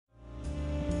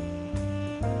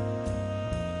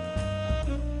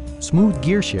smooth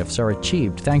gear shifts are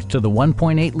achieved thanks to the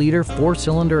 1.8-liter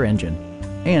four-cylinder engine.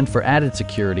 And for added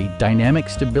security, dynamic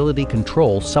stability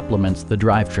control supplements the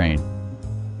drivetrain.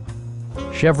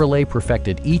 Chevrolet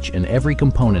perfected each and every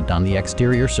component on the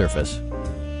exterior surface.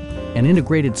 An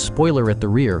integrated spoiler at the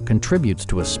rear contributes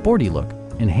to a sporty look,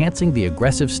 enhancing the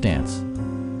aggressive stance.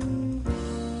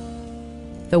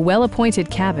 The well-appointed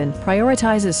cabin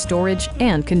prioritizes storage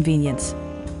and convenience.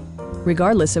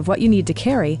 Regardless of what you need to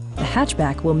carry, the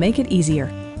hatchback will make it easier.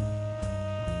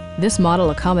 This model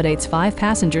accommodates 5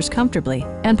 passengers comfortably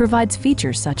and provides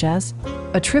features such as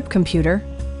a trip computer,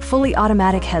 fully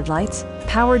automatic headlights,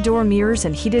 power door mirrors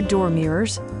and heated door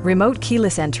mirrors, remote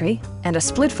keyless entry, and a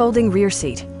split folding rear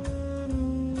seat.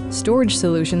 Storage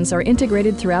solutions are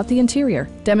integrated throughout the interior,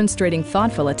 demonstrating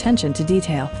thoughtful attention to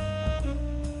detail.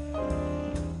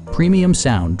 Premium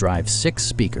sound drives 6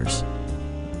 speakers,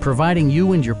 providing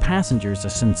you and your passengers a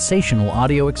sensational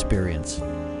audio experience.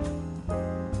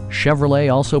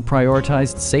 Chevrolet also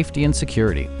prioritized safety and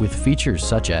security with features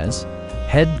such as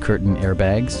head curtain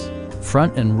airbags,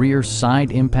 front and rear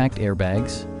side impact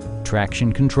airbags,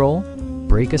 traction control,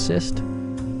 brake assist,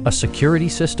 a security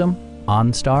system,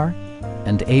 OnStar,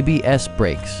 and ABS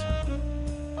brakes.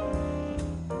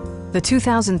 The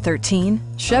 2013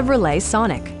 Chevrolet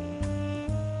Sonic.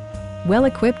 Well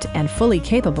equipped and fully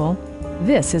capable,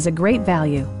 this is a great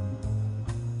value.